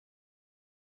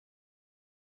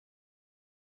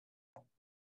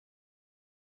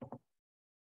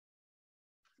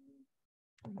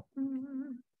Okay.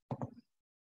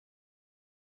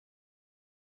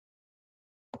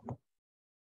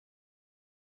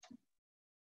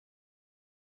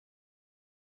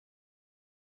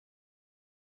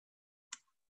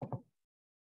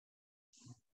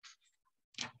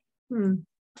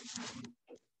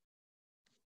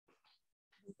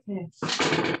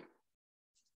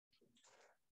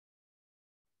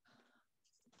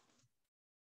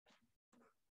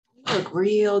 Look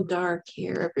real dark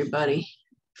here, everybody.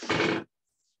 I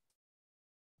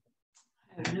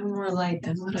have no more light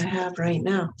than what I have right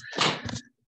now.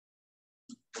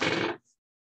 Oh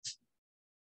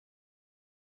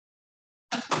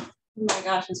my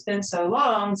gosh, it's been so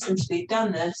long since we've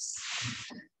done this.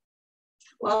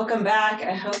 Welcome back.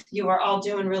 I hope you are all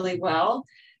doing really well.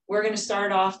 We're going to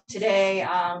start off today,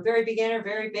 very beginner,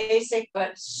 very basic,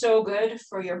 but so good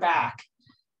for your back.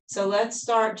 So let's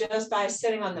start just by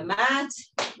sitting on the mat.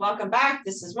 Welcome back.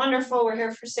 This is wonderful. We're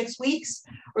here for 6 weeks.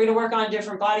 We're going to work on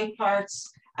different body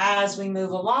parts as we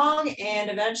move along. And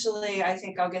eventually, I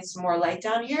think I'll get some more light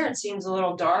down here. It seems a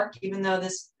little dark, even though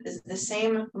this is the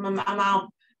same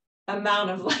amount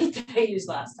of light that I used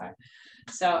last time.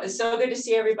 So it's so good to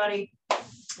see everybody.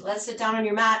 Let's sit down on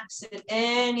your mat. Sit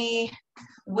any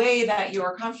way that you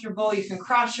are comfortable. You can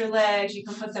cross your legs. You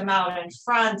can put them out in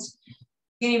front.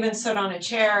 You can even sit on a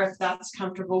chair if that's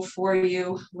comfortable for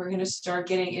you. We're going to start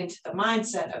getting into the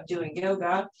mindset of doing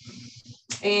yoga.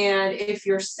 And if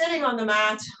you're sitting on the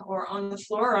mat or on the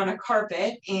floor or on a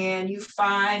carpet and you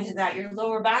find that your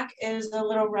lower back is a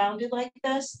little rounded like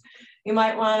this, you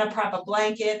might want to prop a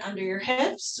blanket under your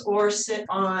hips or sit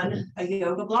on a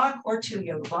yoga block or 2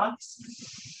 yoga blocks.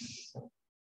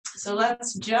 So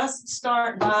let's just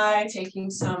start by taking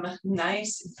some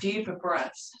nice deep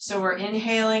breaths. So we're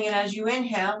inhaling, and as you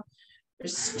inhale, your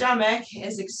stomach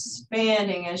is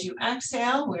expanding. As you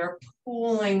exhale, we are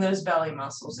pulling those belly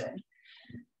muscles in.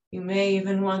 You may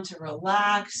even want to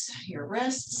relax your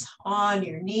wrists on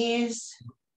your knees,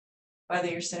 whether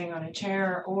you're sitting on a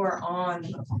chair or on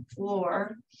the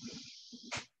floor.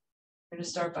 We're going to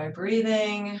start by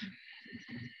breathing.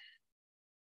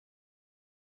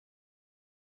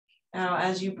 Now,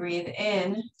 as you breathe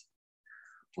in,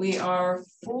 we are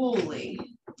fully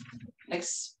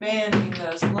expanding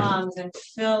those lungs and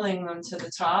filling them to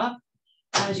the top.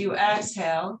 As you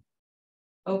exhale,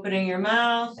 opening your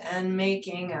mouth and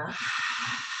making a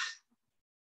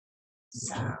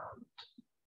sound.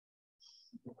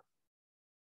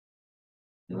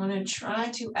 You want to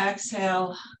try to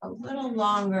exhale a little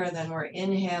longer than we're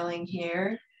inhaling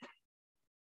here.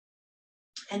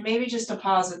 And maybe just a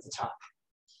pause at the top.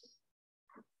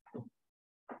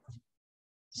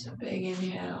 So big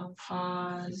inhale,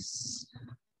 pause.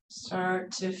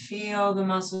 Start to feel the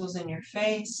muscles in your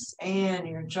face and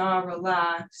your jaw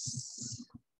relax.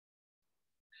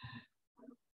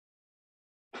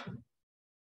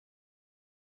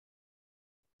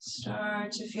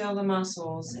 Start to feel the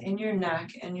muscles in your neck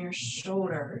and your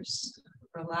shoulders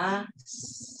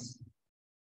relax.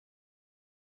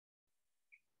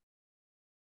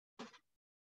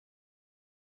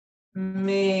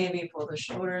 Maybe pull the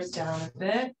shoulders down a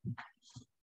bit.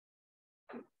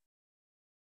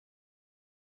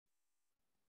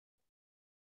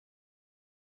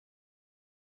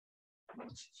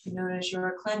 You notice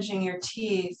you're clenching your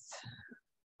teeth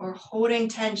or holding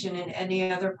tension in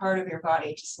any other part of your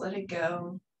body. Just let it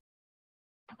go.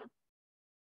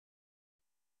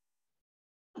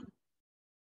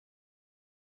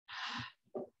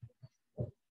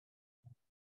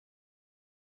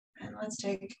 And let's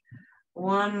take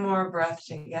one more breath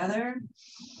together.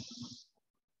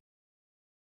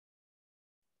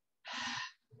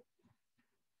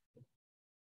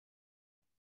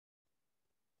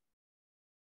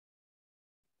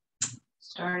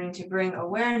 Starting to bring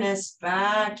awareness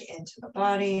back into the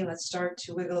body. Let's start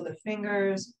to wiggle the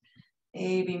fingers,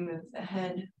 maybe move the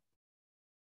head,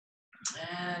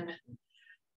 and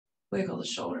wiggle the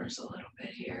shoulders a little bit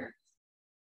here.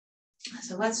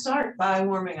 So let's start by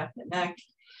warming up the neck.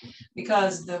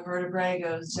 Because the vertebrae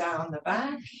goes down the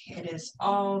back, it is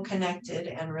all connected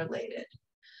and related.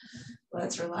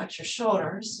 Let's relax your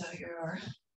shoulders. So you're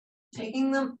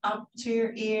taking them up to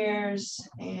your ears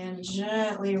and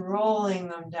gently rolling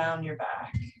them down your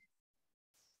back.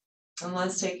 And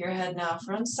let's take your head now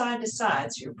from side to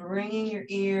side. So you're bringing your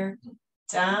ear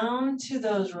down to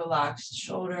those relaxed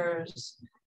shoulders.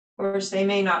 Of course, they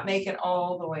may not make it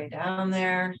all the way down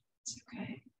there. It's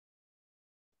okay.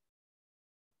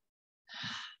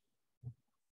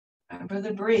 Remember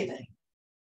the breathing.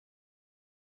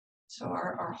 So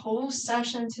our whole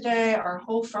session today, our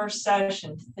whole first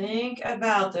session, think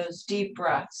about those deep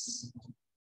breaths.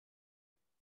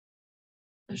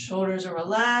 The shoulders are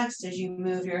relaxed as you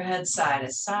move your head side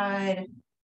to side.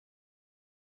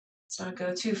 Let's not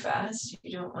go too fast.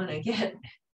 You don't want to get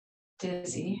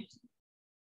dizzy.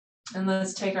 And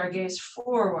let's take our gaze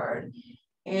forward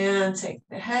and take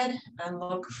the head and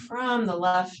look from the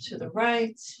left to the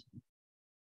right.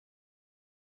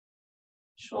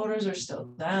 Shoulders are still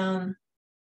down.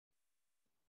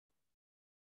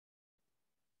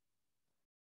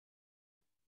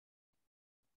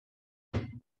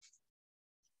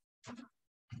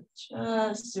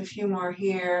 Just a few more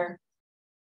here.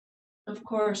 Of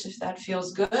course, if that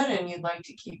feels good and you'd like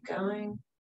to keep going,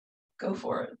 go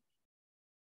for it.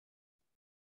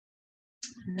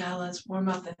 Now let's warm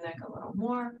up the neck a little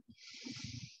more.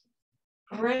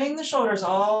 Bring the shoulders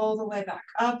all the way back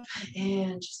up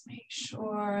and just make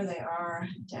sure they are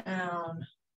down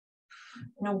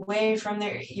and away from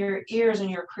your ears, and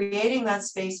you're creating that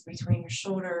space between your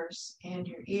shoulders and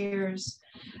your ears.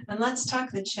 And let's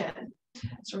tuck the chin.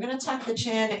 So we're going to tuck the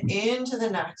chin into the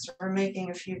neck. So we're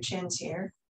making a few chins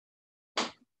here,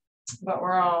 but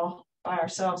we're all by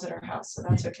ourselves at our house, so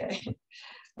that's okay.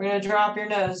 We're going to drop your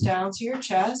nose down to your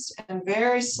chest, and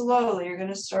very slowly you're going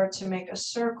to start to make a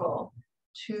circle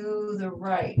to the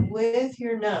right with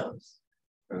your nose.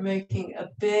 We're making a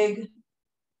big,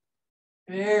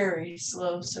 very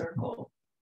slow circle.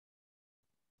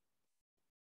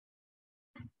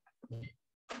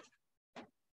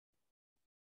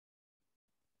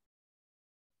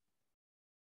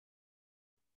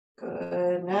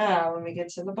 Good. Now, when we get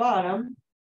to the bottom,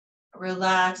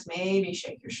 relax, maybe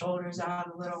shake your shoulders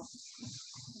out a little.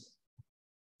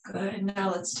 Good. Now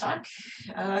let's tuck.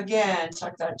 Again,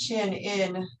 tuck that chin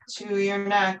in to your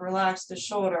neck. Relax the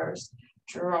shoulders.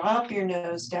 Drop your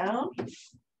nose down.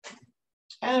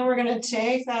 And we're going to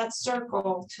take that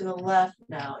circle to the left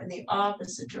now in the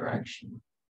opposite direction.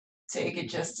 Take it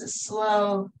just as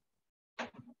slow.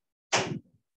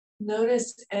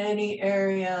 Notice any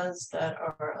areas that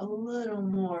are a little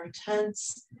more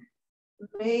tense.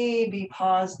 Maybe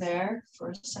pause there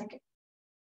for a second.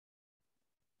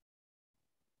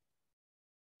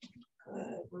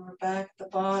 Good. We're back at the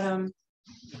bottom.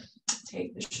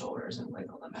 Take the shoulders and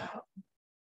wiggle them out.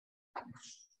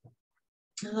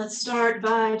 And let's start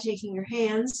by taking your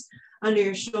hands under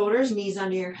your shoulders, knees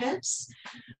under your hips.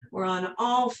 We're on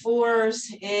all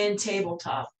fours in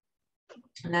tabletop.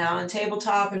 Now in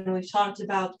tabletop, and we've talked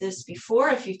about this before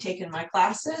if you've taken my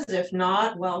classes, if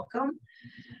not, welcome.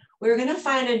 We're going to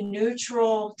find a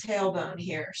neutral tailbone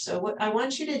here. So what I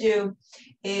want you to do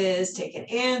is take an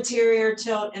anterior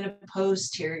tilt and a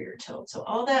posterior tilt. So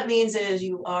all that means is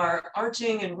you are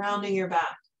arching and rounding your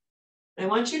back. And I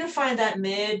want you to find that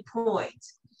midpoint.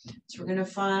 So we're going to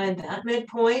find that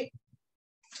midpoint.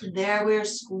 There we're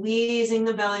squeezing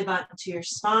the belly button to your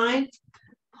spine,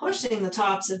 pushing the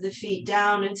tops of the feet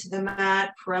down into the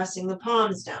mat, pressing the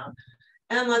palms down.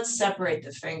 And let's separate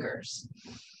the fingers.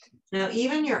 Now,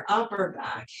 even your upper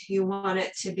back, you want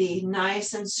it to be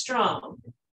nice and strong.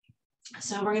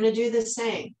 So we're going to do the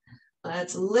same.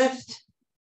 Let's lift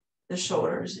the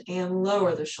shoulders and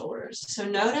lower the shoulders. So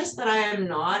notice that I am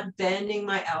not bending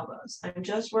my elbows. I'm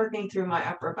just working through my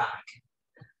upper back.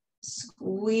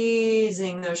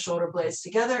 Squeezing those shoulder blades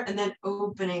together and then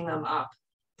opening them up.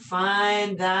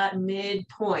 Find that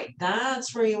midpoint.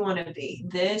 That's where you want to be.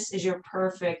 This is your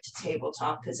perfect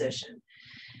tabletop position.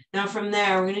 Now from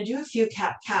there, we're going to do a few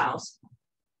cat-cows.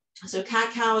 So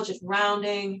cat-cow, just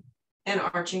rounding and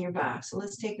arching your back. So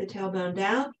let's take the tailbone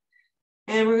down.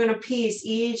 And we're going to piece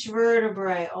each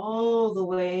vertebrae all the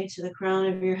way to the crown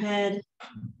of your head.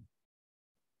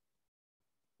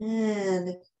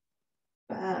 And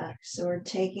back. So we're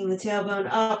taking the tailbone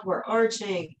up, we're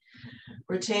arching.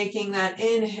 We're taking that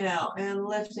inhale and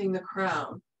lifting the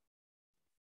crown.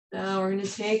 Now we're going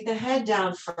to take the head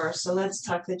down first. So let's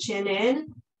tuck the chin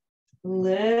in.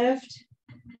 Lift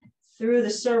through the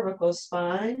cervical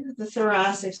spine, the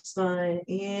thoracic spine,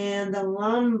 and the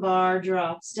lumbar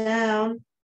drops down.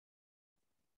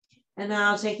 And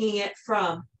now taking it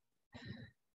from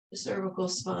the cervical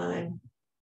spine,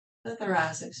 the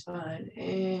thoracic spine,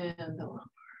 and the lumbar.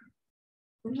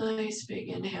 Nice big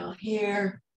inhale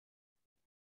here.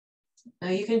 Now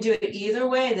you can do it either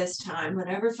way this time,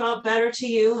 whatever felt better to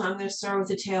you. I'm going to start with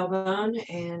the tailbone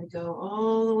and go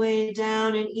all the way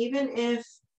down. And even if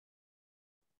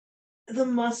the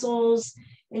muscles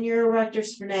in your erector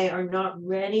spinae are not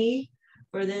ready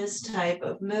for this type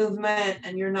of movement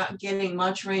and you're not getting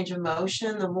much range of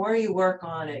motion, the more you work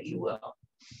on it, you will.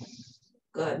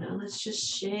 Good. Now let's just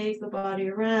shake the body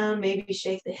around, maybe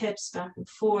shake the hips back and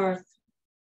forth.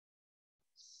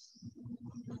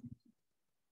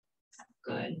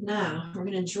 Good. Now we're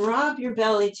going to drop your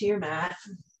belly to your mat.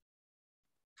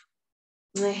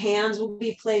 The hands will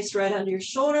be placed right under your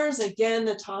shoulders. Again,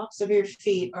 the tops of your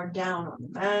feet are down on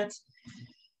the mat.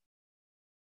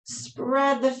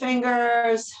 Spread the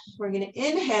fingers. We're going to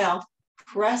inhale,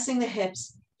 pressing the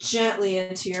hips gently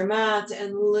into your mat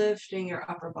and lifting your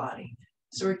upper body.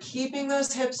 So we're keeping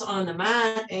those hips on the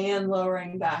mat and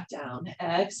lowering back down.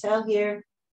 Exhale here.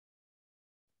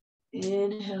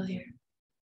 Inhale here.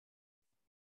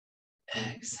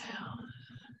 Exhale.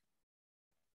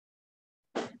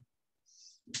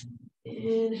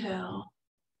 Inhale.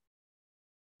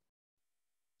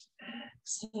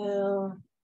 Exhale.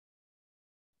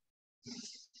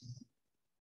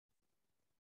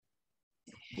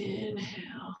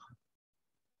 Inhale.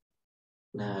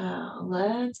 Now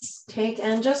let's take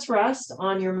and just rest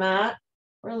on your mat.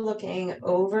 We're looking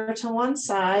over to one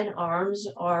side. Arms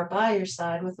are by your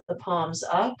side with the palms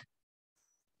up.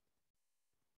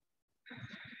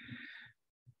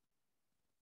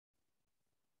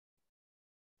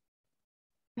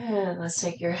 And let's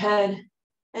take your head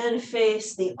and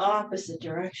face the opposite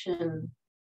direction.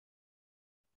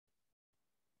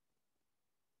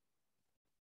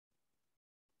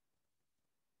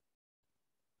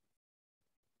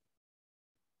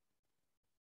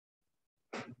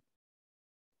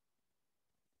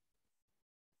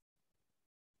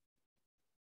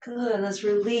 Good, let's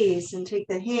release and take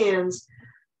the hands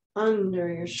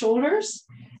under your shoulders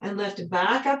and lift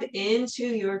back up into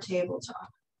your tabletop.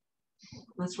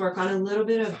 Let's work on a little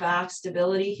bit of back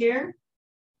stability here.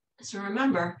 So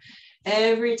remember,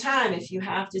 every time if you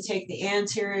have to take the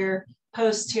anterior,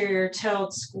 posterior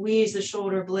tilt, squeeze the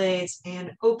shoulder blades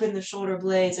and open the shoulder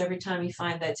blades every time you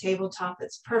find that tabletop,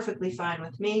 that's perfectly fine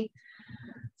with me.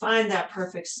 Find that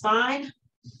perfect spine.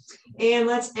 And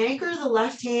let's anchor the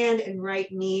left hand and right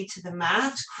knee to the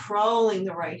mat, crawling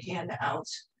the right hand out.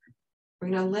 We're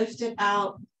going to lift it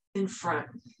out in front.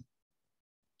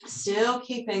 Still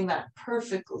keeping that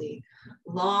perfectly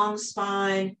long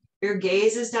spine. Your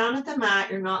gaze is down at the mat.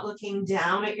 You're not looking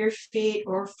down at your feet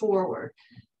or forward.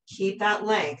 Keep that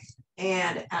length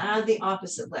and add the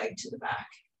opposite leg to the back.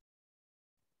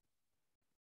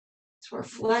 So we're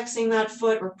flexing that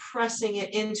foot. We're pressing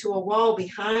it into a wall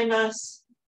behind us.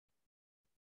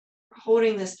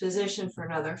 Holding this position for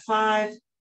another 5,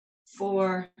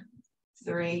 4,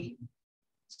 3,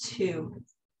 2.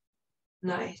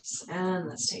 Nice. And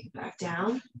let's take it back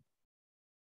down.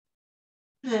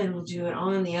 And we'll do it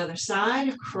on the other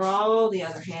side. Crawl the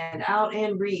other hand out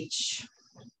and reach.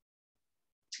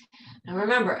 Now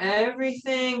remember,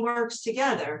 everything works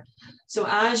together. So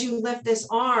as you lift this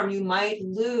arm, you might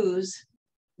lose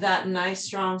that nice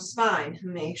strong spine.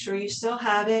 Make sure you still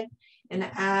have it. And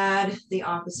add the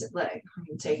opposite leg. You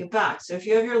can take it back. So if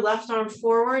you have your left arm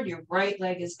forward, your right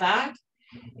leg is back.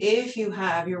 If you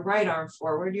have your right arm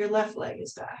forward, your left leg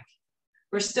is back.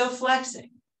 We're still flexing.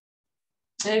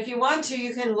 And if you want to,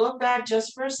 you can look back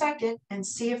just for a second and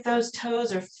see if those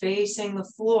toes are facing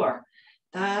the floor.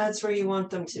 That's where you want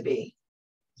them to be.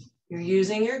 You're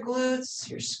using your glutes,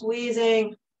 you're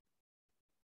squeezing.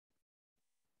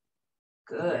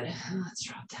 Good. Let's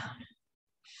drop down.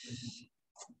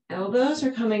 Elbows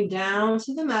are coming down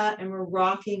to the mat and we're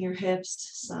rocking your hips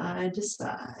side to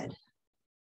side.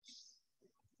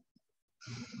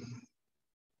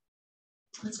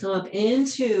 Let's go up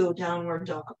into downward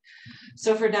dog.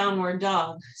 So for downward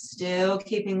dog, still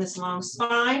keeping this long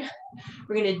spine,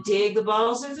 we're going to dig the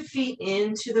balls of the feet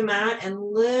into the mat and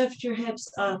lift your hips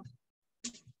up.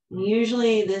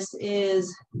 Usually this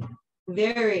is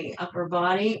very upper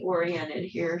body oriented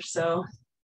here, so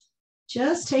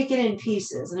just take it in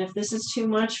pieces. And if this is too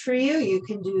much for you, you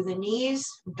can do the knees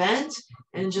bent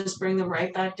and just bring them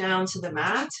right back down to the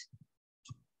mat.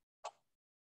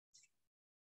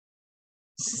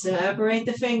 Separate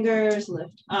the fingers,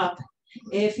 lift up.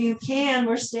 If you can,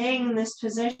 we're staying in this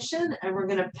position and we're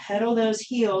going to pedal those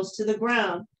heels to the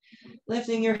ground,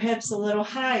 lifting your hips a little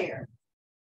higher.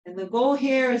 And the goal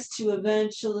here is to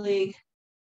eventually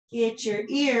get your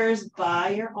ears by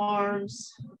your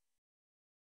arms.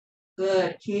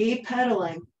 Good. Keep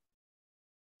pedaling.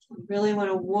 You really want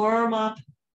to warm up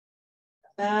the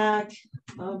back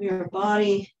of your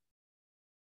body,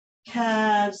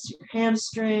 calves, your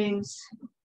hamstrings.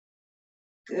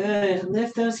 Good.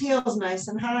 Lift those heels nice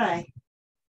and high.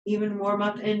 Even warm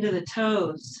up into the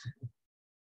toes.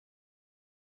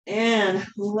 And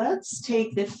let's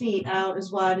take the feet out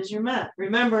as wide as your mat.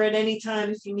 Remember, at any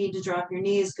time, if you need to drop your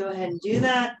knees, go ahead and do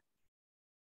that.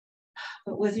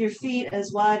 But with your feet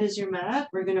as wide as your mat,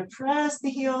 we're going to press the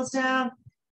heels down,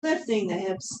 lifting the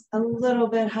hips a little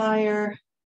bit higher.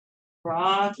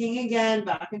 Rocking again,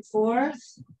 back and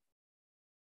forth.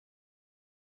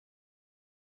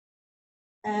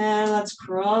 And let's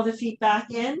crawl the feet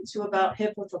back in to about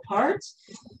hip width apart.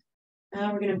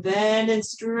 Now we're going to bend and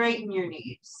straighten your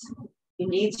knees. If you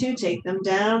need to, take them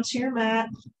down to your mat.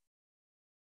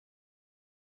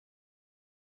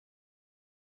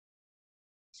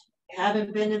 If you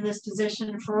haven't been in this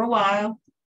position for a while,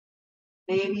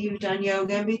 maybe you've done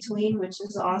yoga in between, which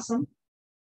is awesome.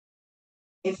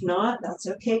 If not, that's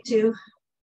okay too.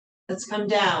 Let's come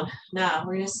down. Now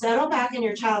we're going to settle back in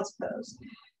your child's pose.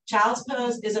 Child's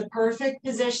pose is a perfect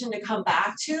position to come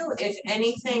back to. If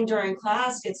anything during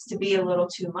class gets to be a little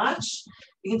too much,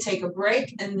 you can take a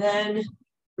break and then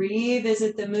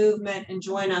revisit the movement and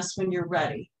join us when you're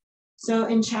ready. So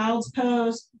in child's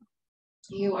pose,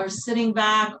 you are sitting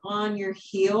back on your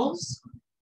heels.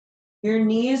 Your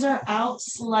knees are out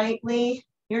slightly.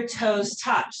 Your toes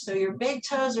touch. So your big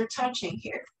toes are touching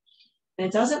here. And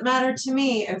it doesn't matter to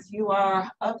me if you are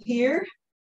up here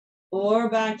or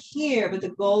back here, but the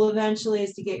goal eventually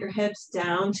is to get your hips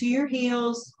down to your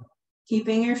heels,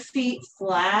 keeping your feet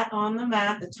flat on the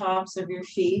mat, the tops of your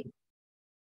feet.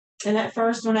 And at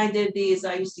first when I did these,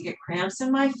 I used to get cramps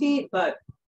in my feet, but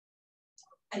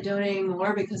I don't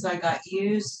anymore because I got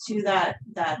used to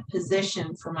that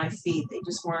position for my feet. They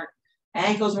just weren't,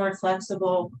 ankles weren't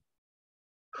flexible.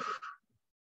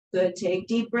 Good, take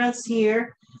deep breaths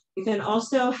here. You can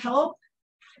also help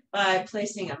by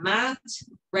placing a mat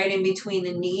right in between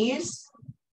the knees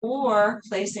or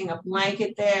placing a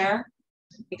blanket there.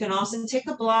 You can also take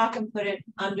a block and put it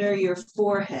under your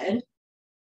forehead.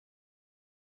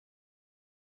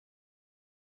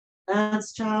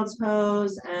 That's child's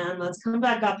pose, and let's come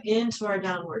back up into our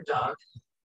downward dog.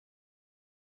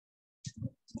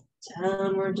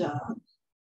 Downward dog.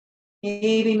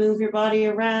 Maybe move your body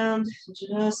around,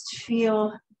 just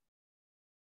feel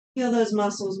those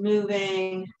muscles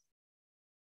moving.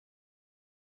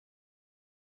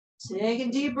 Take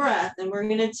a deep breath, and we're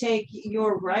gonna take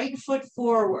your right foot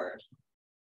forward.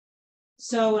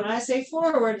 So when I say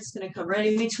forward, it's gonna come right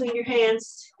in between your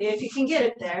hands, if you can get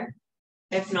it there.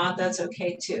 If not, that's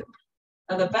okay too.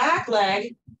 Now the back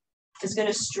leg is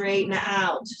gonna straighten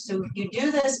out. So you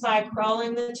do this by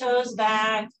crawling the toes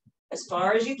back as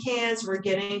far as you can. So we're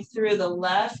getting through the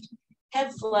left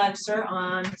hip flexor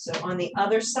on the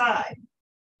other side.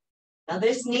 Now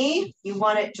this knee, you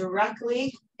want it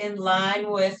directly in line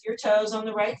with your toes on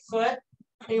the right foot.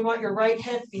 And you want your right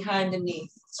hip behind the knee.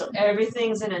 So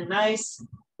everything's in a nice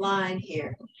line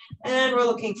here. And we're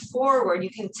looking forward. You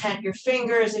can tent your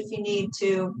fingers if you need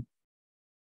to.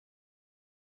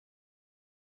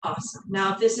 Awesome.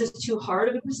 Now, if this is too hard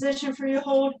of a position for you to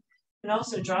hold, you can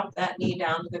also drop that knee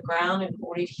down to the ground and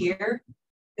hold it here.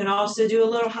 You can also do a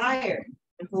little higher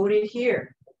and hold it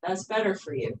here. That's better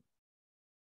for you.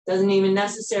 Doesn't even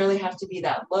necessarily have to be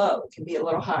that low. It can be a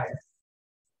little higher.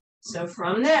 So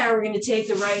from there, we're going to take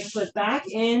the right foot back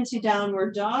into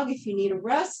downward dog. If you need a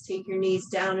rest, take your knees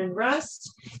down and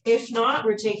rest. If not,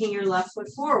 we're taking your left foot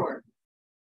forward.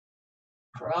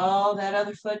 Crawl that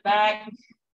other foot back.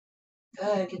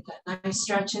 Good, get that nice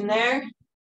stretch in there.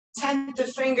 Tent the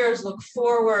fingers, look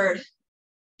forward.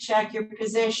 Check your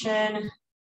position.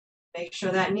 Make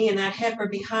sure that knee and that hip are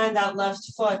behind that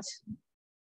left foot.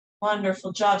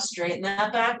 Wonderful job, straighten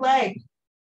that back leg.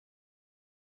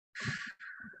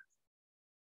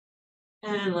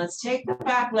 And let's take the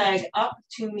back leg up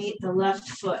to meet the left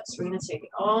foot. So we're going to take it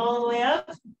all the way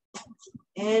up.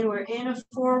 And we're in a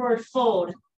forward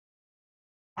fold.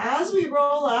 As we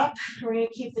roll up, we're going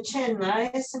to keep the chin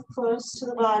nice and close to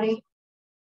the body.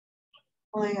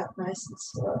 Pulling up nice and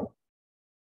slow.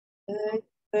 Good,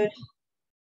 good.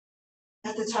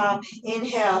 At the top,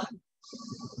 inhale.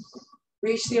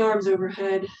 Reach the arms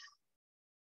overhead.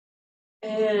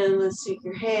 And let's take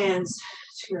your hands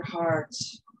to your heart.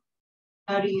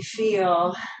 How do you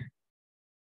feel?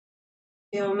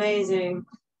 Feel amazing.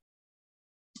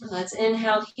 Let's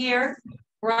inhale here,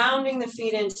 rounding the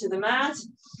feet into the mat.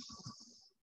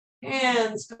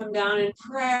 Hands come down in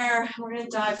prayer. We're going to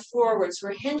dive forwards.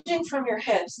 We're hinging from your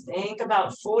hips. Think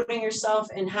about folding yourself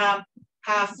in half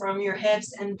from your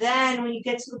hips. And then when you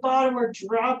get to the bottom, we're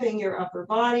dropping your upper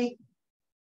body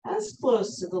as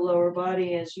close to the lower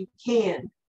body as you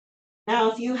can.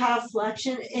 Now, if you have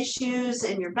flexion issues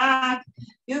in your back,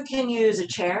 you can use a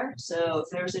chair. So if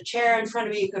there's a chair in front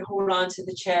of you, you could hold on to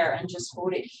the chair and just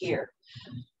hold it here.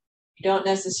 You don't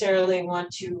necessarily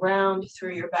want to round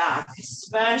through your back,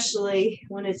 especially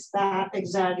when it's that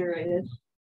exaggerated.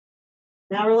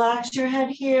 Now relax your head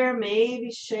here,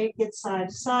 maybe shake it side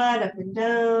to side, up and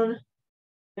down.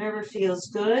 Whatever feels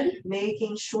good,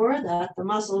 making sure that the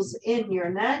muscles in your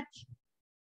neck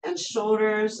and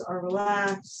shoulders are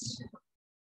relaxed.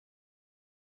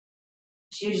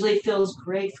 Which usually feels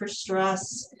great for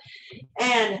stress.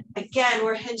 And again,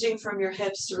 we're hinging from your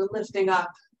hips, so we're lifting up.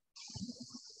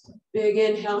 Big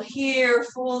inhale here,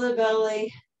 full the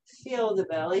belly, fill the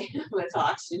belly with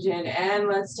oxygen. And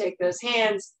let's take those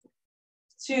hands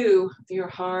to your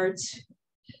heart.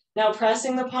 Now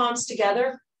pressing the palms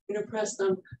together, you're gonna press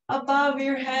them above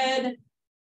your head.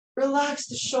 Relax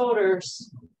the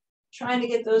shoulders. Trying to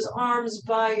get those arms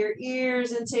by your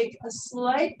ears and take a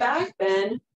slight back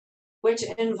bend, which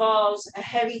involves a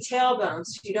heavy tailbone.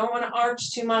 So you don't want to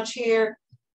arch too much here.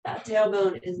 That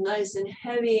tailbone is nice and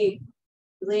heavy,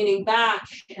 leaning back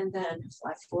and then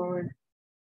fly forward.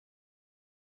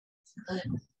 Good.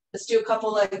 Let's do a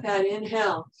couple like that.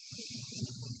 Inhale.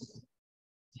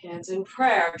 Hands in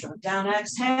prayer. Drop down,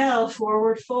 exhale,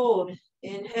 forward fold.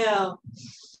 Inhale.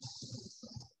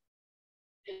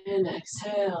 And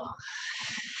exhale.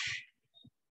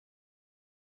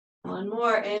 One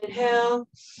more, inhale.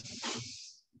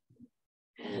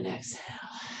 And exhale.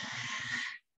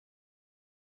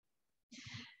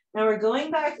 Now we're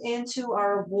going back into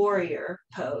our warrior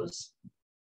pose.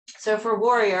 So for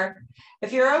warrior,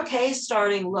 if you're okay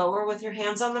starting lower with your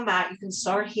hands on the mat, you can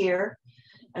start here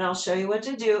and I'll show you what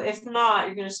to do. If not,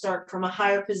 you're going to start from a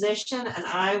higher position and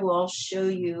I will show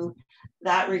you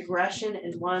that regression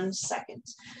in 1 second.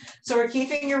 So we're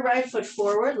keeping your right foot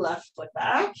forward, left foot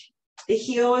back. The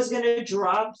heel is going to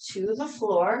drop to the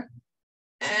floor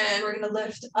and we're going to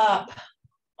lift up.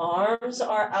 Arms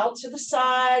are out to the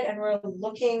side and we're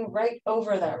looking right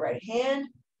over that right hand.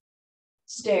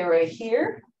 Stay right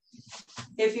here.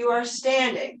 If you are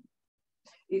standing,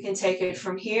 you can take it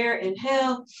from here.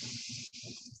 Inhale.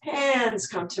 Hands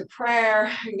come to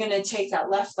prayer. You're going to take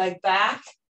that left leg back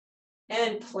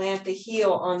and plant the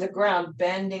heel on the ground,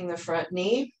 bending the front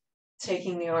knee,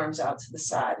 taking the arms out to the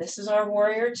side. This is our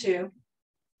warrior two.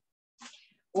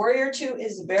 Warrior two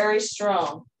is very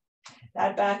strong.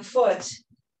 That back foot,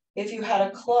 if you had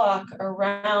a clock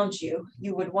around you,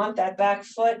 you would want that back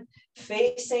foot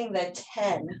facing the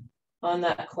 10 on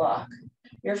that clock.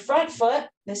 Your front foot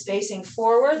is facing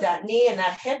forward. That knee and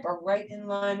that hip are right in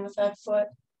line with that foot.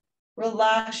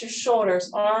 Relax your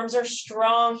shoulders. Arms are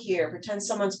strong here. Pretend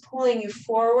someone's pulling you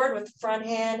forward with the front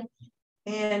hand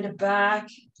and back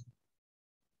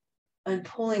and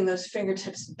pulling those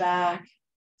fingertips back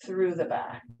through the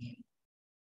back.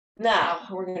 Now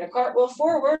we're going to cartwheel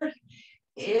forward.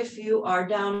 If you are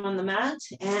down on the mat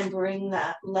and bring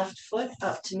that left foot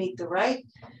up to meet the right,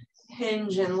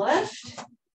 hinge and lift.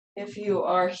 If you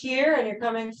are here and you're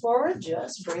coming forward,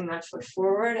 just bring that foot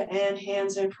forward and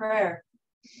hands in prayer.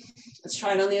 Let's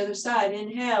try it on the other side.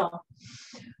 Inhale,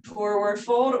 forward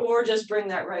fold, or just bring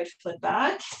that right foot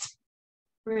back.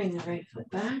 Bring the right foot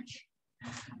back.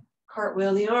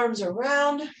 Cartwheel the arms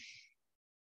around.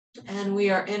 And we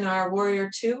are in our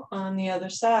warrior two on the other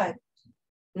side.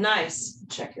 Nice.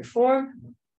 Check your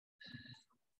form.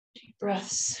 Deep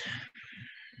breaths.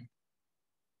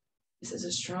 This is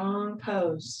a strong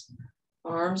pose.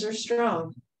 Arms are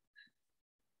strong.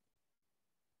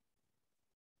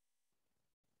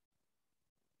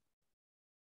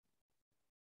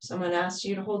 Someone asked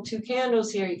you to hold 2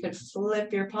 candles here. You could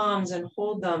flip your palms and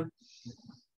hold them.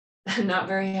 Not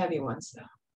very heavy ones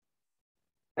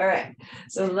though. All right,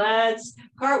 so let's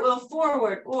cartwheel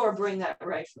forward or bring that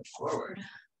right foot forward.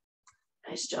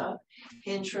 Nice job.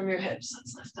 Hinge from your hips.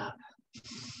 Let's lift up.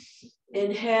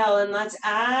 Inhale, and let's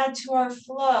add to our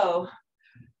flow.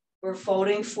 We're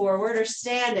folding forward or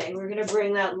standing. We're going to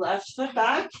bring that left foot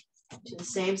back to the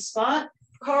same spot.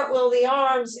 Cartwheel the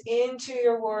arms into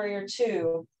your warrior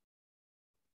two.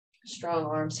 Strong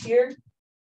arms here.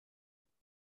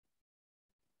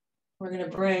 We're going to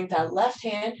bring that left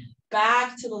hand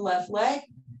back to the left leg.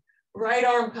 Right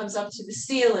arm comes up to the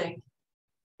ceiling.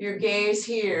 Your gaze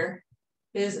here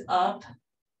is up,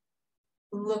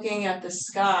 looking at the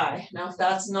sky. Now, if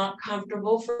that's not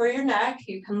comfortable for your neck,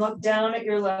 you can look down at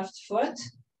your left foot.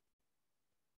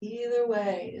 Either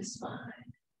way is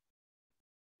fine.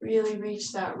 Really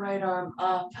reach that right arm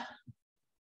up.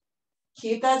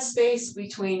 Keep that space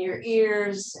between your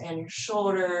ears and your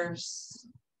shoulders.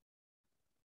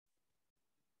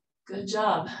 Good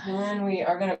job. And we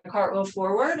are going to cartwheel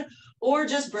forward or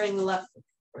just bring the left foot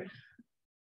forward.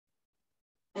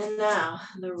 And now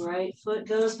the right foot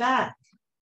goes back.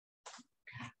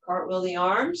 Cartwheel the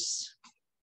arms.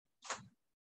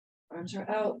 Arms are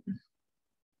out.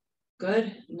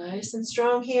 Good. Nice and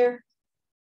strong here.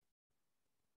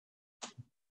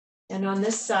 And on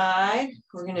this side,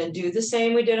 we're going to do the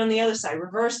same we did on the other side.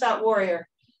 Reverse that warrior.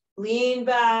 Lean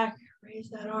back. Raise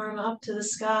that arm up to the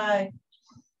sky.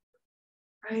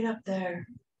 right up there.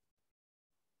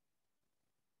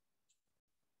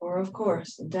 Or of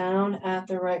course, down at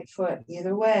the right foot.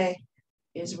 Either way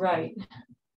is right.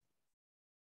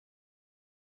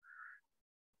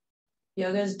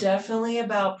 Yoga is definitely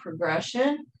about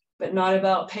progression, but not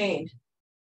about pain.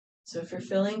 So if you're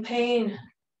feeling pain,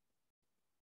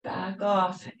 back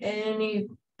off any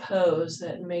pose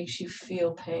that makes you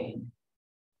feel pain.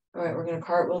 All right, we're going to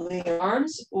cartwheel the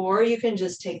arms, or you can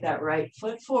just take that right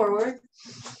foot forward.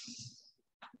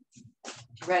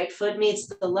 Right foot meets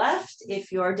the left.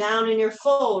 If you're down in your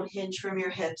fold, hinge from your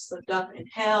hips, lift up,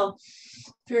 inhale.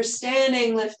 If you're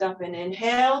standing, lift up and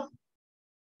inhale.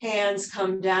 Hands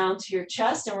come down to your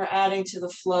chest, and we're adding to the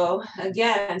flow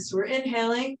again. So we're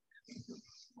inhaling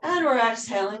and we're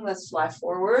exhaling. Let's fly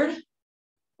forward.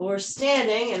 We're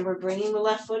standing and we're bringing the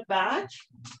left foot back.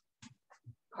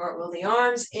 Cartwheel the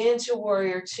arms into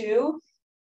warrior two.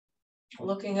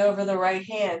 Looking over the right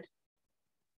hand.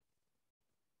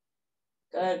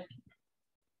 Good.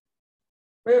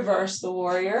 Reverse the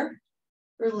warrior.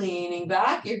 We're leaning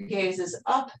back. Your gaze is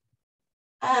up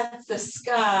at the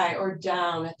sky or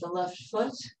down at the left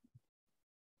foot.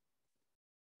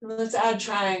 And let's add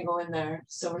triangle in there.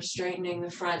 So we're straightening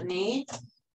the front knee.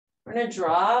 We're going to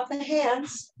drop the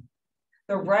hands,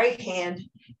 the right hand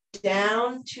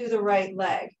down to the right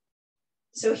leg.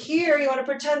 So here you want to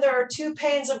pretend there are two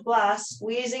panes of glass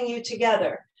squeezing you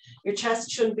together. Your chest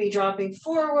shouldn't be dropping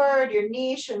forward. Your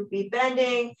knee shouldn't be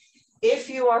bending. If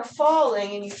you are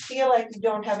falling and you feel like you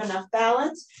don't have enough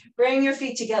balance, bring your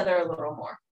feet together a little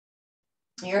more.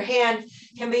 Your hand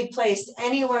can be placed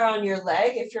anywhere on your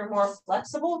leg. If you're more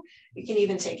flexible, you can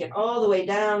even take it all the way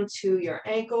down to your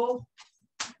ankle.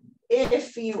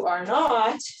 If you are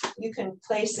not, you can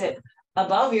place it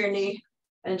above your knee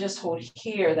and just hold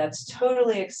here. That's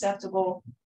totally acceptable.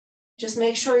 Just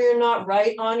make sure you're not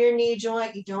right on your knee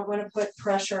joint. You don't want to put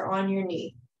pressure on your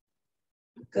knee.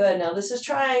 Good. Now this is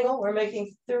triangle. We're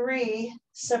making 3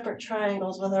 separate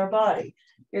triangles with our body.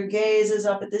 Your gaze is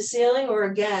up at the ceiling, or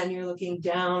again, you're looking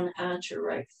down at your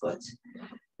right foot.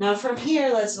 Now from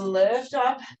here, let's lift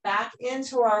up back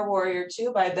into our warrior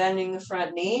two by bending the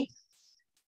front knee.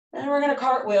 And we're going to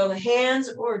cartwheel the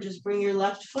hands, or just bring your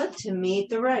left foot to meet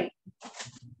the right.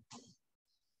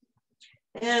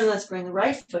 And let's bring the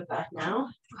right foot back now.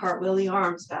 Cartwheel the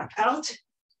arms back out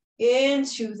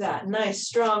into that nice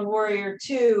strong warrior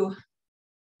two.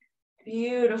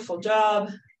 Beautiful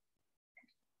job.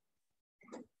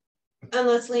 And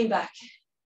let's lean back.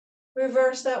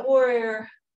 Reverse that warrior.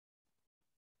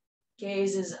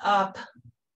 Gaze is up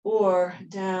or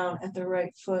down at the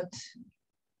right foot.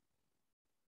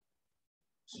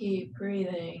 Keep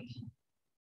breathing.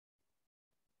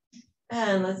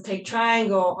 And let's take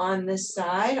triangle on this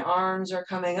side. Arms are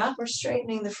coming up. We're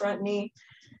straightening the front knee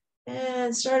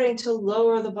and starting to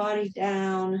lower the body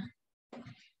down.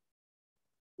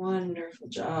 Wonderful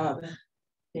job.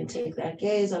 You can take that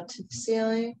gaze up to the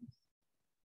ceiling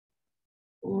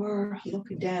or look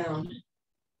down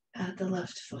at the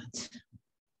left foot.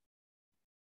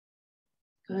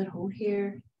 Good, hold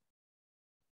here.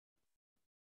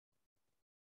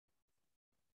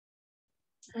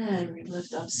 And we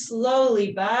lift up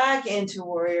slowly back into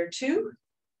warrior two.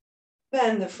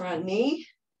 Bend the front knee.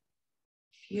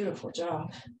 Beautiful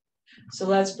job. So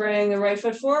let's bring the right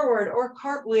foot forward or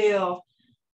cartwheel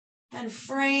and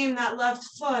frame that left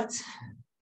foot.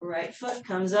 Right foot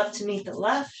comes up to meet the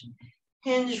left.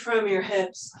 Hinge from your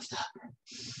hips. Lift up.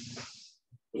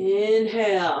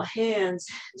 Inhale, hands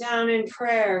down in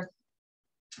prayer.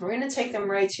 We're going to take them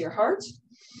right to your heart.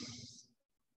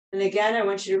 And again, I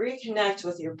want you to reconnect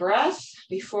with your breath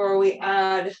before we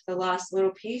add the last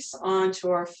little piece onto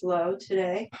our flow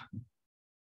today.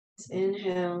 Let's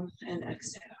inhale and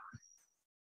exhale.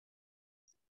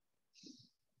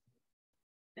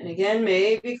 And again,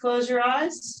 maybe close your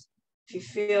eyes. If you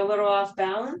feel a little off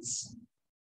balance,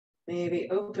 maybe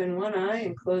open one eye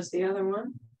and close the other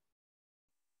one.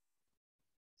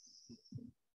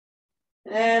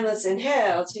 And let's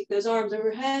inhale, take those arms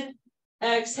overhead.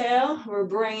 Exhale, we're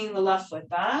bringing the left foot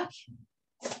back.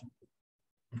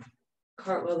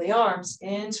 Cartwheel the arms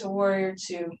into warrior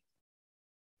two.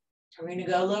 We're going to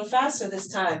go a little faster this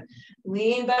time.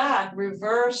 Lean back,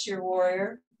 reverse your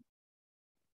warrior.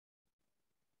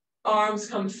 Arms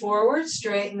come forward,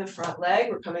 straighten the front leg.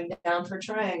 We're coming down for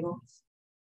triangle.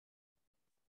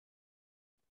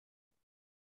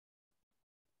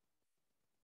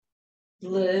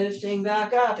 Lifting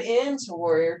back up into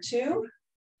warrior two.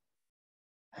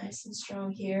 Nice and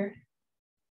strong here.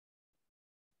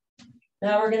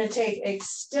 Now we're going to take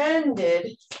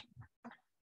extended.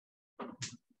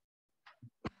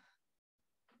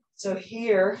 So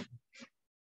here,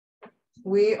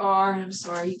 I'm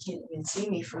sorry, you can't even see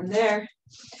me from there.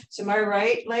 So my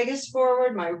right leg is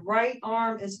forward, my right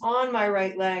arm is on my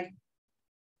right leg,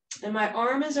 and my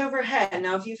arm is overhead.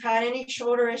 Now, if you've had any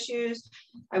shoulder issues,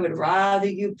 I would rather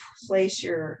you place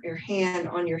your hand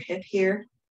on your hip here.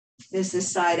 This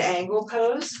is side angle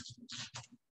pose.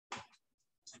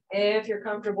 If you're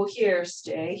comfortable here,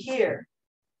 stay here.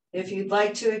 If you'd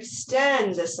like to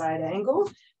extend the side angle,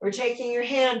 we're taking your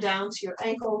hand down to your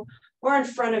ankle or in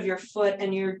front of your foot,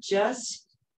 and you're just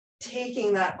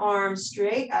taking that arm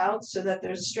straight out so that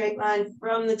there's a straight line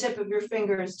from the tip of your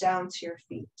fingers down to your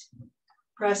feet.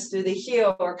 Press through the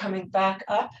heel or coming back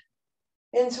up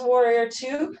into warrior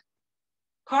two,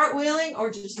 cartwheeling or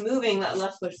just moving that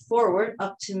left foot forward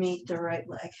up to meet the right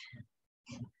leg.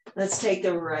 Let's take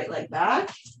the right leg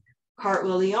back,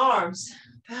 cartwheel the arms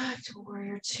back to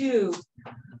warrior two.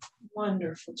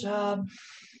 Wonderful job.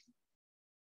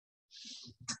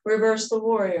 Reverse the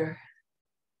warrior.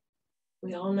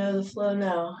 We all know the flow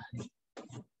now.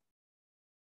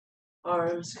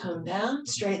 Arms come down,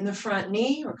 straighten the front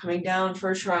knee. We're coming down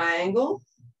for a triangle.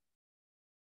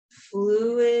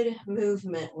 Fluid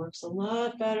movement works a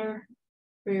lot better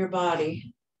for your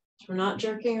body. So we're not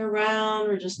jerking around,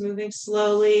 we're just moving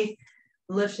slowly,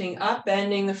 lifting up,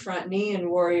 bending the front knee in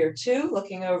warrior two,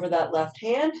 looking over that left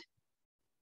hand.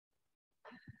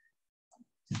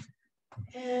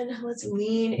 And let's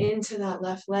lean into that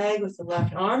left leg with the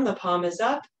left arm. The palm is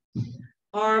up,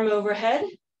 arm overhead,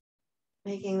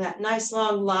 making that nice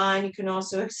long line. You can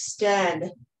also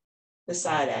extend the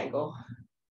side angle.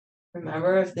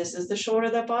 Remember, if this is the shoulder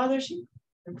that bothers you,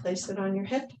 then place it on your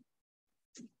hip.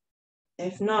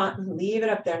 If not, leave it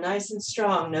up there nice and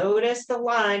strong. Notice the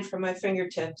line from my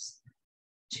fingertips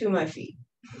to my feet.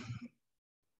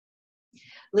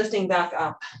 Lifting back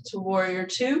up to warrior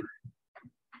two.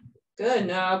 Good,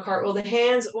 now cartwheel the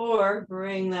hands or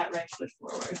bring that right foot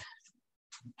forward.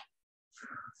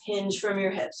 Hinge from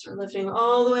your hips. We're lifting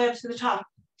all the way up to the top.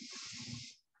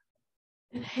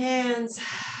 And hands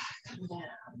come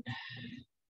down.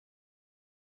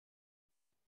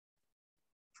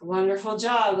 Wonderful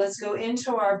job. Let's go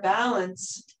into our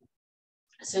balance.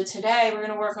 So today we're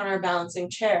going to work on our balancing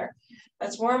chair.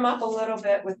 Let's warm up a little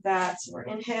bit with that. So we're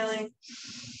inhaling.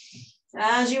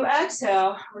 As you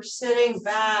exhale, we're sitting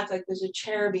back like there's a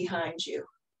chair behind you.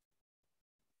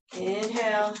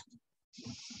 Inhale.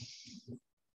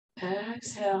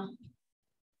 Exhale.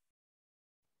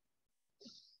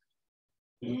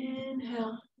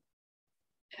 Inhale.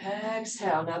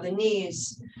 Exhale. Now the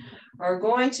knees are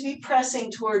going to be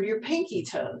pressing toward your pinky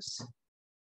toes.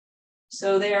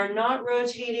 So they are not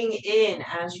rotating in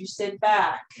as you sit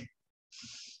back.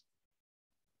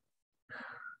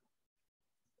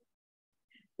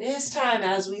 This time,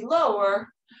 as we lower,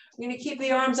 we're going to keep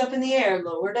the arms up in the air,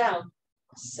 lower down.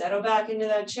 Settle back into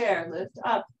that chair, lift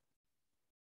up.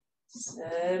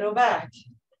 Settle back.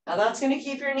 Now that's going to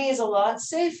keep your knees a lot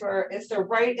safer if they're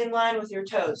right in line with your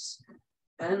toes.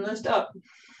 And lift up.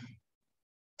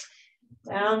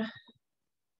 Down.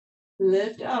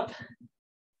 Lift up.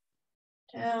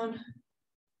 Down.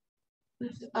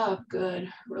 Lift up, good.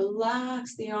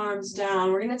 Relax the arms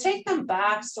down. We're going to take them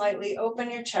back slightly,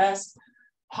 open your chest.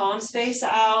 Palms face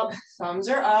out, thumbs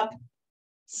are up.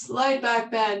 Slight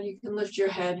back bend, you can lift your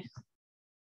head.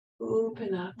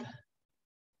 Open up.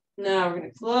 Now we're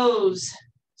going to close.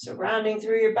 So rounding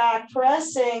through your back,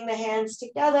 pressing the hands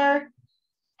together.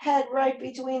 Head right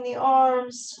between the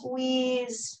arms,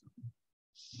 squeeze.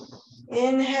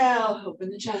 Inhale, open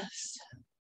the chest.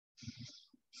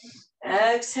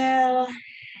 Exhale,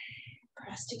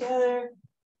 press together.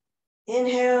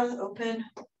 Inhale, open.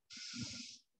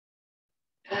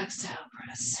 Exhale,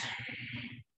 press.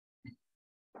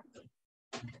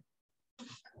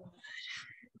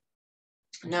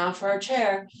 Now for our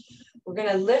chair, we're going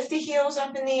to lift the heels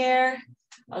up in the air.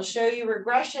 I'll show you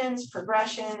regressions,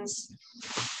 progressions.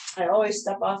 I always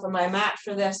step off of my mat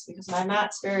for this because my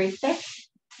mat's very thick.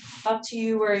 Up to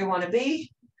you where you want to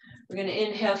be. We're going to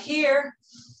inhale here.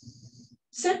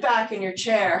 Sit back in your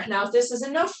chair. Now, if this is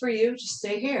enough for you, just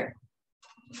stay here.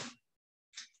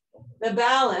 The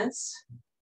balance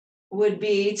would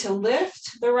be to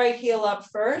lift the right heel up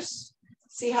first.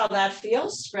 See how that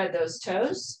feels. Spread those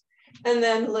toes. And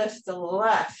then lift the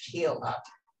left heel up.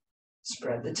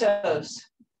 Spread the toes.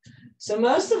 So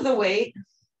most of the weight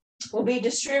will be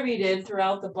distributed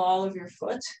throughout the ball of your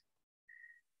foot.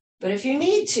 But if you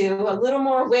need to, a little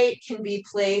more weight can be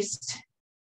placed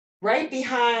right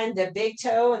behind the big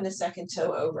toe and the second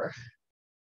toe over.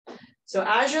 So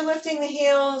as you're lifting the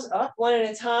heels up one at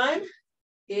a time,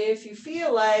 if you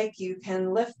feel like you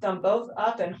can lift them both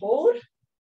up and hold,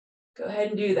 go ahead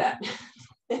and do that.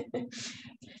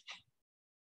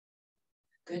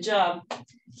 Good job.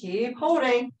 Keep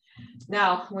holding.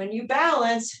 Now, when you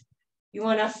balance, you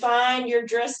want to find your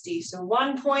drishti. So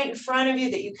one point in front of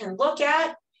you that you can look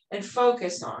at and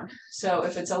focus on. So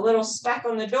if it's a little speck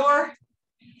on the door,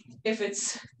 if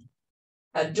it's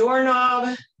a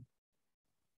doorknob,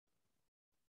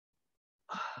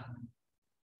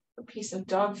 a piece of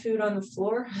dog food on the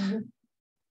floor,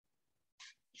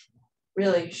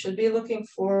 really, you should be looking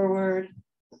forward.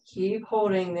 Keep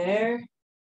holding there.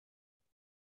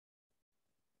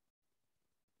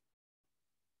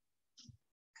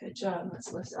 Good job.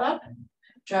 Let's lift up.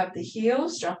 Drop the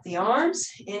heels, drop the arms.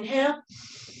 Inhale.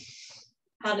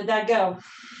 How did that go?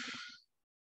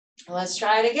 Let's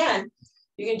try it again.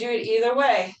 You can do it either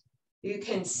way. You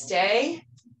can stay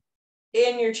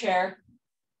in your chair.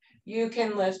 You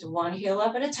can lift one heel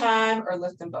up at a time or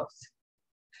lift them both.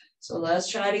 So let's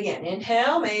try it again.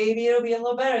 Inhale. Maybe it'll be a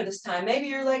little better this time. Maybe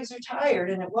your legs are tired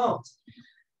and it won't.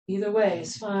 Either way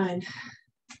is fine.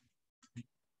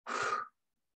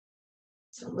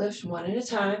 So lift one at a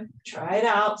time. Try it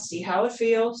out. See how it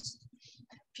feels.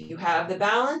 If you have the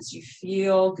balance, you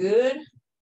feel good.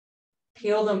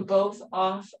 Peel them both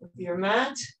off of your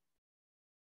mat.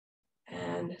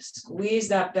 And squeeze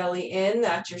that belly in.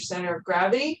 That's your center of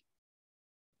gravity.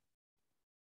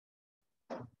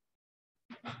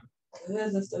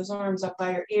 Good. Lift those arms up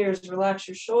by your ears. Relax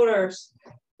your shoulders.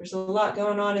 There's a lot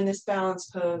going on in this balance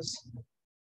pose.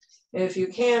 If you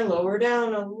can, lower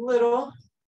down a little.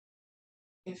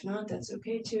 If not, that's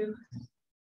okay too.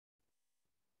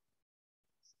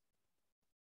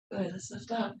 Good, let's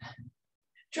lift up.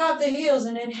 Drop the heels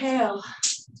and inhale.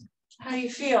 How do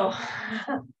you feel?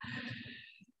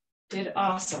 Did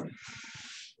awesome.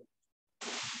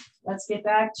 Let's get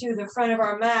back to the front of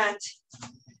our mat.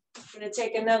 I'm going to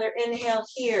take another inhale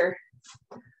here.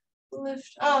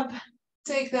 Lift up.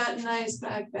 Take that nice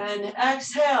back bend.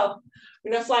 Exhale.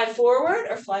 We're going to fly forward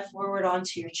or fly forward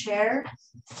onto your chair.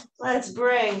 Let's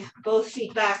bring both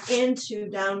feet back into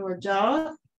downward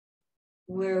dog,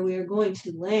 where we are going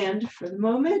to land for the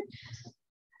moment.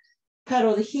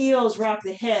 Pedal the heels, rock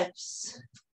the hips.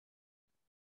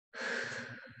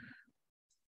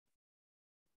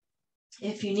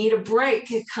 If you need a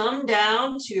break, come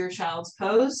down to your child's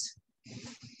pose.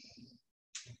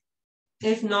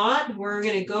 If not, we're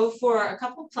going to go for a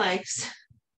couple planks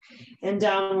and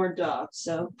downward dog.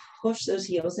 So push those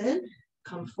heels in,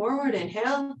 come forward,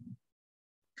 inhale,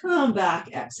 come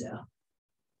back, exhale.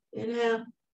 Inhale,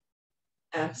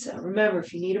 exhale. Remember,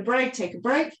 if you need a break, take a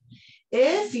break.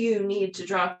 If you need to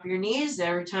drop your knees,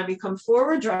 every time you come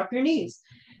forward, drop your knees.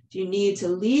 If you need to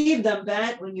leave them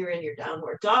bent when you're in your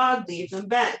downward dog, leave them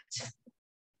bent.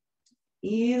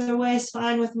 Either way is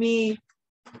fine with me.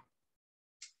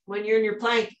 When you're in your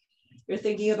plank, you're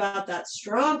thinking about that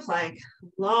strong plank,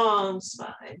 long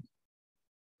spine.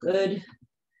 Good.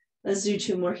 Let's do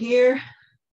two more here.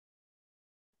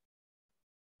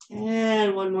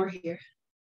 And one more here.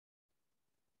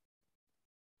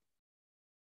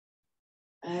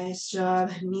 Nice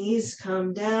job. Knees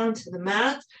come down to the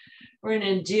mat. We're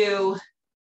going to do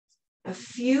a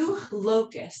few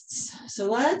locusts. So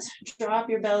let's drop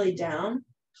your belly down.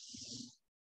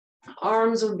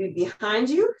 Arms will be behind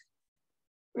you.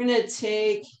 We're going to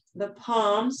take the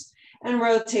palms and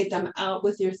rotate them out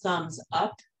with your thumbs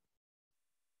up.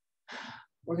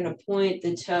 We're going to point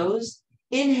the toes.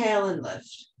 Inhale and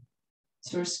lift.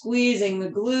 So we're squeezing the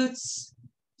glutes,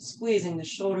 squeezing the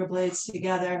shoulder blades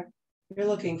together. You're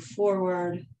looking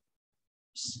forward,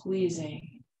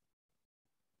 squeezing.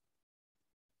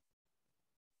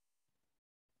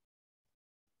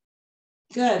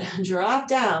 Good. Drop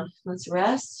down. Let's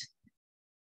rest.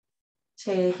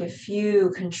 Take a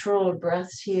few controlled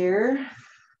breaths here.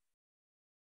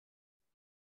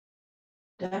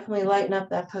 Definitely lighten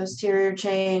up that posterior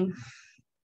chain.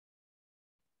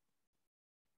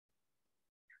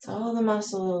 It's all the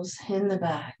muscles in the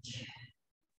back.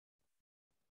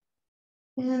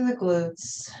 In the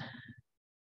glutes.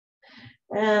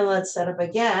 And let's set up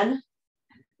again.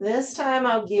 This time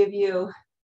I'll give you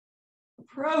a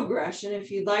progression. If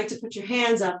you'd like to put your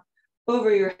hands up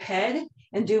over your head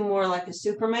and do more like a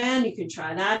Superman, you can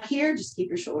try that here. Just keep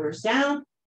your shoulders down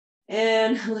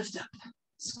and lift up.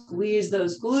 Squeeze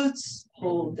those glutes,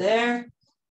 hold there.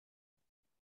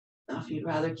 Now, if you'd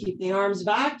rather keep the arms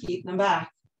back, keep them back.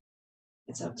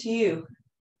 It's up to you.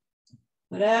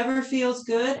 Whatever feels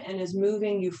good and is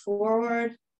moving you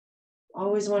forward,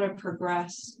 always want to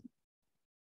progress.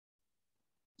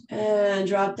 And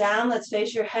drop down. Let's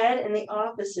face your head in the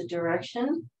opposite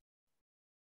direction.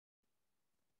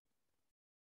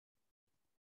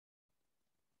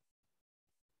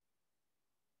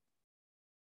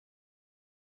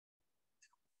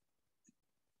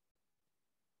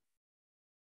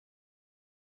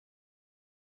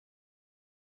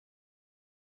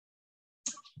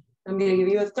 I'm going to give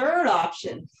you a third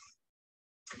option.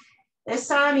 This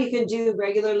time you can do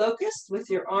regular locust with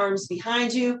your arms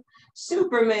behind you,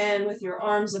 Superman with your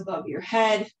arms above your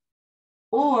head,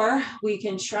 or we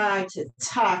can try to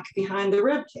tuck behind the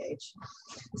rib cage.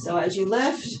 So as you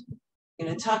lift, you're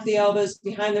going to tuck the elbows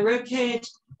behind the rib cage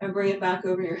and bring it back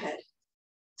over your head.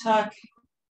 Tuck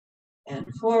and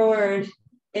forward.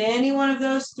 Any one of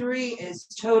those three is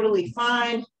totally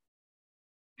fine.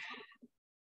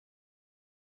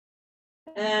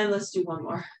 And let's do one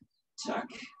more. Tuck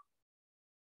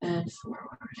and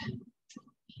forward.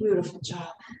 Beautiful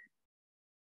job.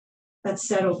 Let's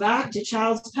settle back to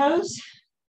child's pose.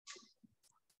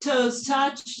 Toes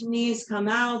touch, knees come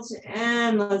out,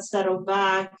 and let's settle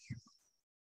back.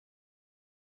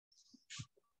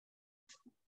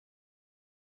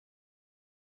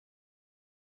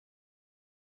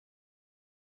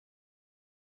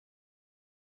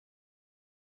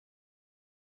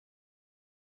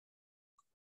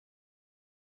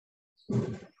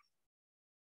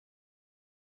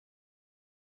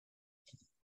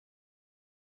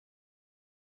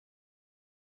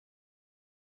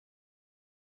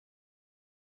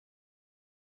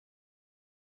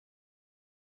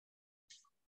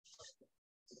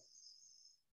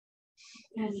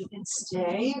 And you can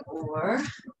stay or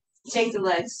take the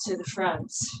legs to the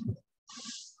front.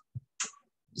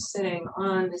 Sitting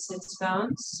on the sits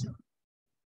bones.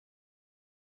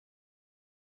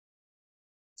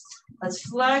 Let's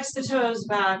flex the toes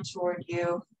back toward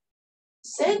you.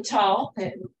 Sit tall.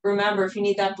 And remember, if you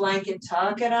need that blanket,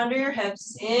 tuck it under your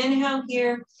hips. Inhale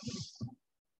here.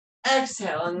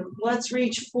 Exhale, and let's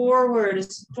reach forward,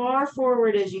 as far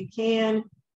forward as you can.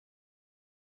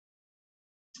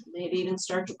 Maybe even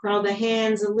start to crawl the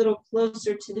hands a little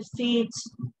closer to the feet.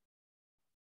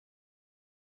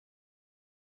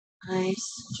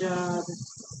 Nice job.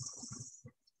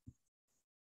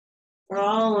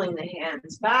 Crawling the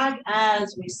hands back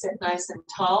as we sit nice and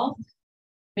tall.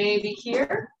 Maybe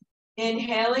here,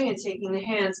 inhaling and taking the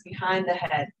hands behind the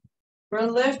head. We're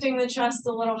lifting the chest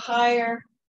a little higher.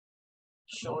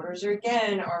 Shoulders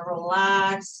are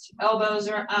relaxed. Elbows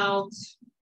are out.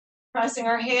 Pressing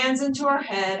our hands into our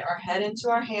head into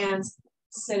our hands,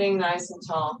 sitting nice and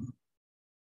tall.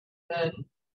 Good.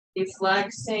 Keep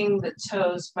flexing the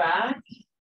toes back.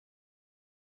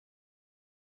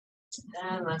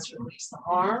 And let's release the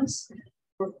arms.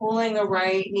 We're pulling the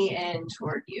right knee in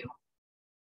toward you.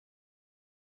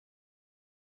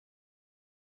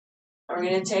 We're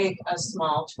going to take a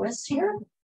small twist here.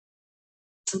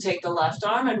 And take the left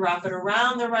arm and wrap it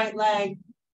around the right leg.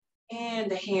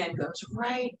 And the hand goes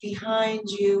right behind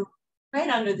you, right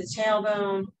under the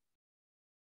tailbone.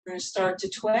 We're going to start to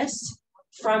twist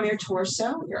from your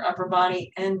torso, your upper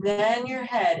body, and then your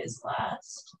head is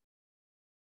last.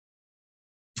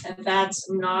 If that's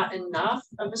not enough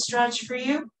of a stretch for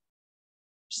you,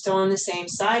 still on the same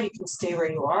side, you can stay where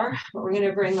you are. But we're going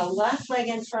to bring the left leg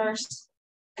in first,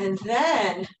 and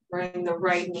then bring the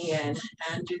right knee in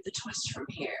and do the twist from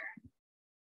here.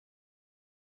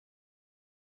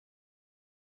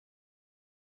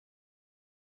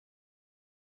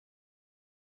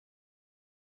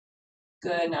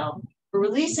 Good, now we're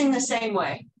releasing the same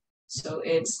way. So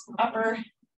it's upper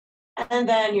and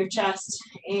then your chest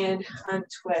and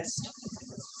untwist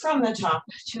from the top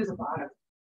to the bottom.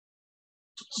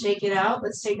 Shake it out.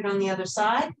 Let's take it on the other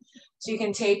side. So you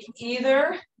can take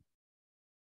either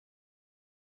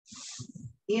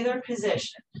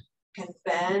position. You can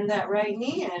bend that right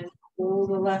knee and pull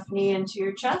the left knee into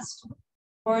your chest,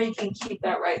 or you can keep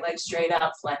that right leg straight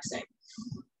out, flexing.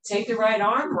 Take the right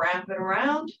arm, wrap it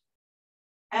around,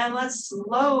 and let's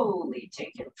slowly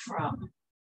take it from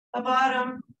the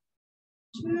bottom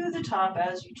to the top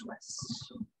as you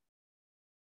twist.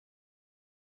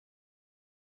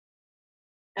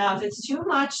 Now, if it's too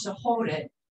much to hold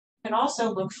it, you can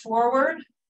also look forward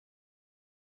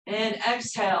and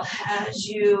exhale as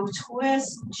you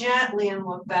twist gently and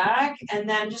look back, and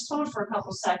then just hold for a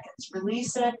couple seconds.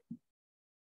 Release it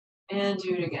and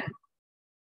do it again.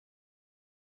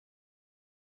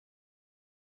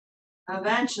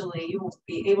 Eventually, you will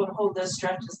be able to hold those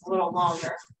stretches a little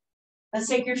longer. Let's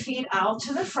take your feet out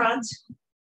to the front.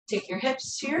 Take your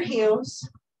hips to your heels,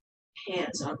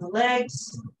 hands on the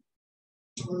legs,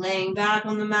 laying back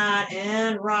on the mat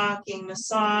and rocking,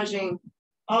 massaging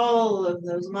all of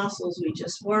those muscles we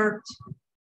just worked.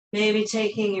 Maybe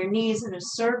taking your knees in a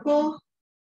circle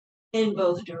in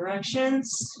both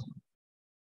directions.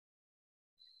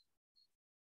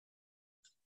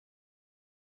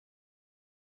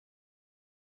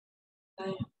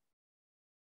 Okay.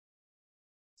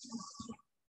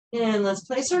 And let's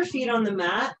place our feet on the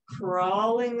mat,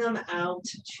 crawling them out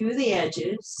to the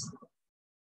edges.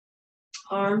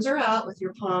 Arms are out with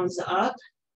your palms up.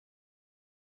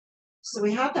 So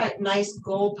we have that nice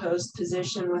goalpost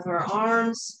position with our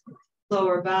arms.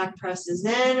 Lower back presses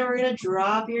in, and we're going to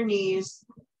drop your knees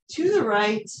to the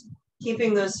right,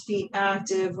 keeping those feet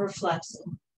active,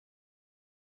 reflexing.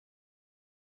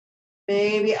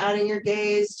 Maybe adding your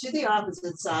gaze to the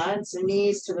opposite side, so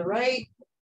knees to the right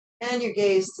and your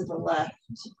gaze to the left.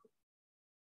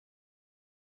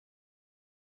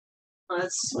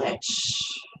 Let's switch.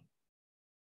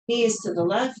 Knees to the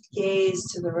left, gaze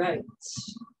to the right.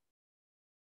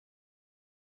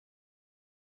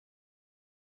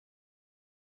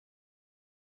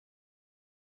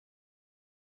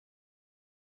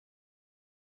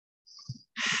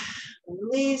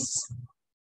 Release.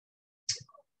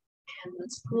 And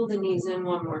let's pull the knees in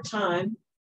one more time.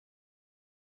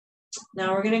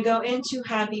 Now we're going to go into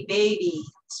happy baby.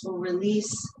 So we'll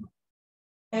release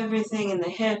everything in the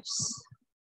hips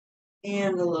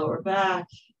and the lower back.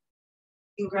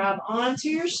 You can grab onto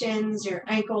your shins, your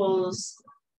ankles,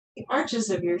 the arches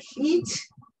of your feet,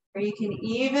 or you can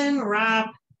even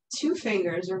wrap 2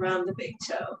 fingers around the big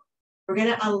toe. We're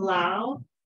going to allow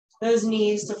those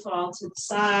knees to fall to the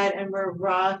side, and we're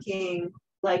rocking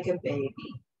like a baby.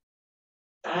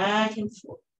 Back and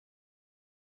forth.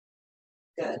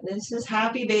 Good. This is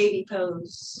happy baby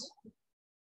pose.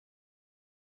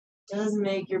 Does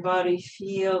make your body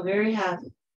feel very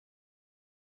happy.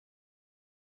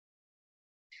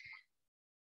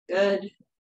 Good.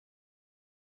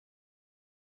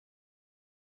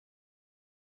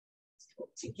 Pull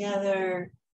together.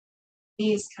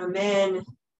 Knees come in.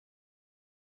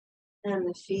 And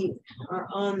the feet are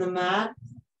on the mat.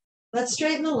 Let's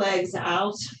straighten the legs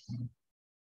out.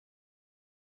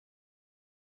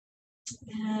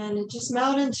 And just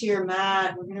melt into your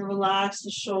mat. We're going to relax the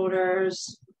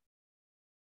shoulders.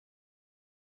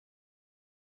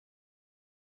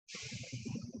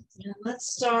 And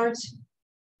let's start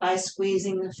by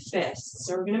squeezing the fist.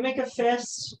 So we're going to make a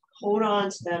fist. Hold on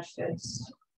to that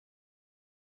fist.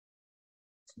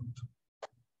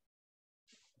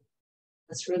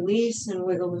 Let's release and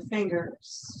wiggle the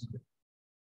fingers.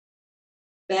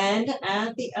 Bend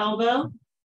at the elbow.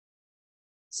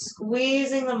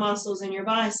 Squeezing the muscles in your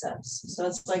biceps. So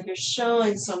it's like you're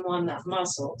showing someone that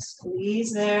muscle.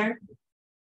 Squeeze there.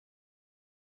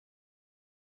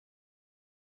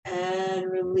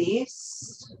 And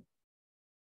release.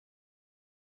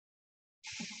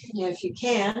 If you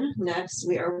can, next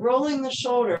we are rolling the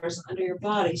shoulders under your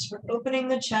body. So we're opening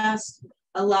the chest,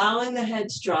 allowing the head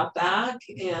to drop back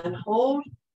and hold.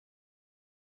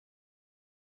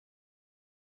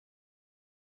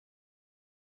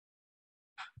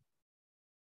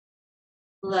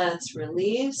 Let's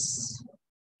release.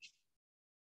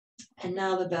 And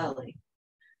now the belly.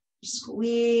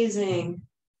 Squeezing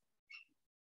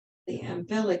the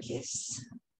umbilicus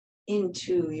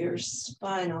into your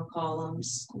spinal column.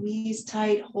 Squeeze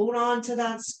tight. Hold on to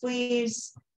that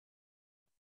squeeze.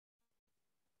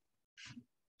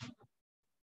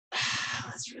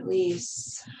 Let's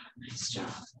release. Nice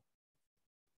job.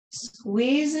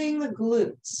 Squeezing the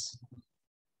glutes.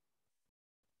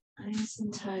 Nice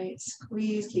and tight.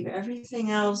 Squeeze. Keep everything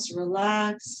else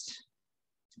relaxed.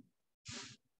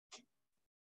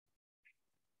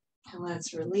 And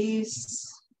let's release.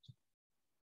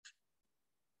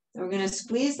 We're going to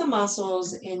squeeze the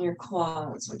muscles in your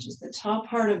quads, which is the top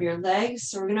part of your legs.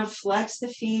 So we're going to flex the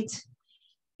feet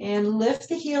and lift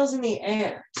the heels in the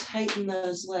air. Tighten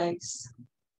those legs.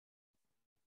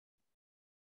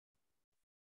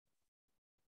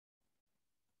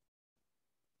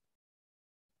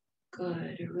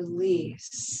 Good.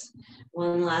 Release.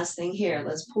 One last thing here.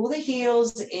 Let's pull the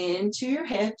heels into your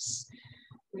hips.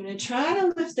 We're going to try to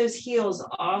lift those heels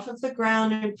off of the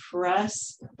ground and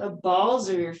press the balls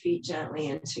of your feet gently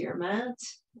into your mat.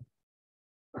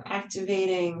 We're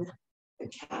activating the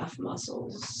calf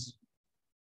muscles.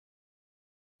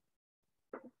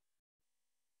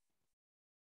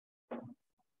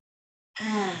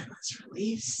 And let's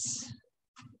release.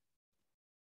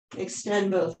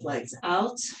 Extend both legs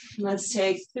out. Let's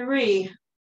take 3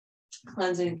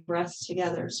 cleansing breaths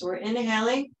together. So we're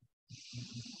inhaling.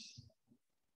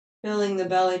 Filling the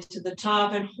belly to the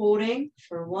top and holding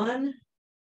for 1,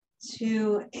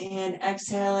 2, and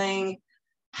exhaling.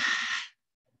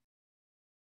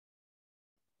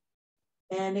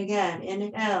 And again,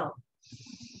 inhale.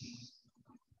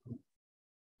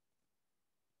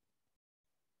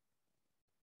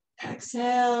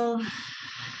 Exhale.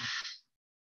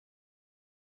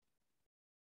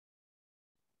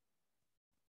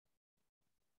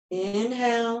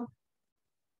 Inhale.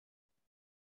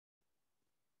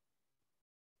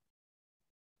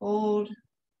 Hold.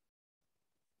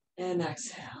 And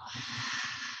exhale.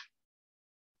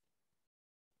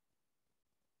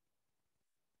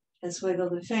 Just wiggle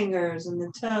the fingers and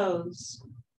the toes.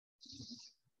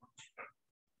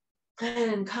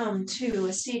 And come to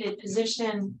a seated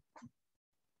position.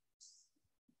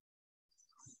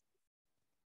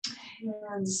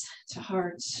 Hands to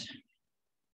heart.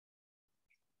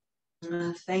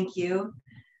 Thank you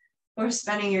for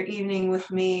spending your evening with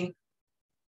me,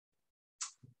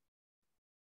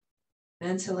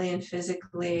 mentally and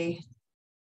physically.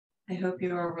 I hope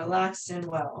you are relaxed and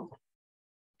well.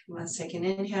 Let's take an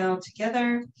inhale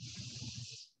together.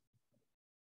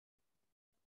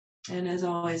 And as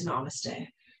always, namaste.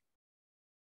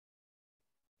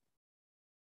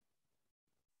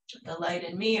 The light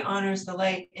in me honors the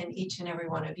light in each and every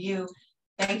one of you.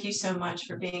 Thank you so much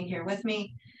for being here with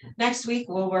me. Next week,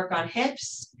 we'll work on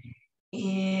hips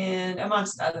and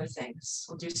amongst other things.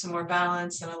 We'll do some more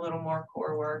balance and a little more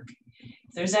core work.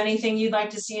 If there's anything you'd like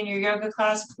to see in your yoga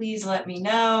class, please let me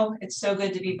know. It's so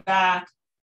good to be back.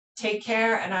 Take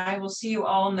care, and I will see you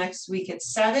all next week at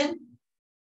 7.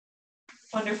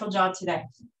 Wonderful job today.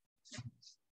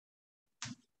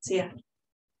 See ya.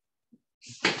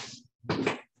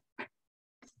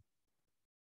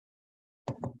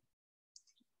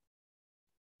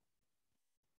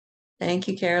 Thank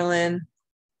you, Carolyn.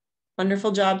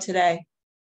 Wonderful job today.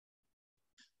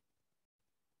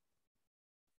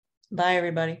 Bye,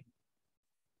 everybody.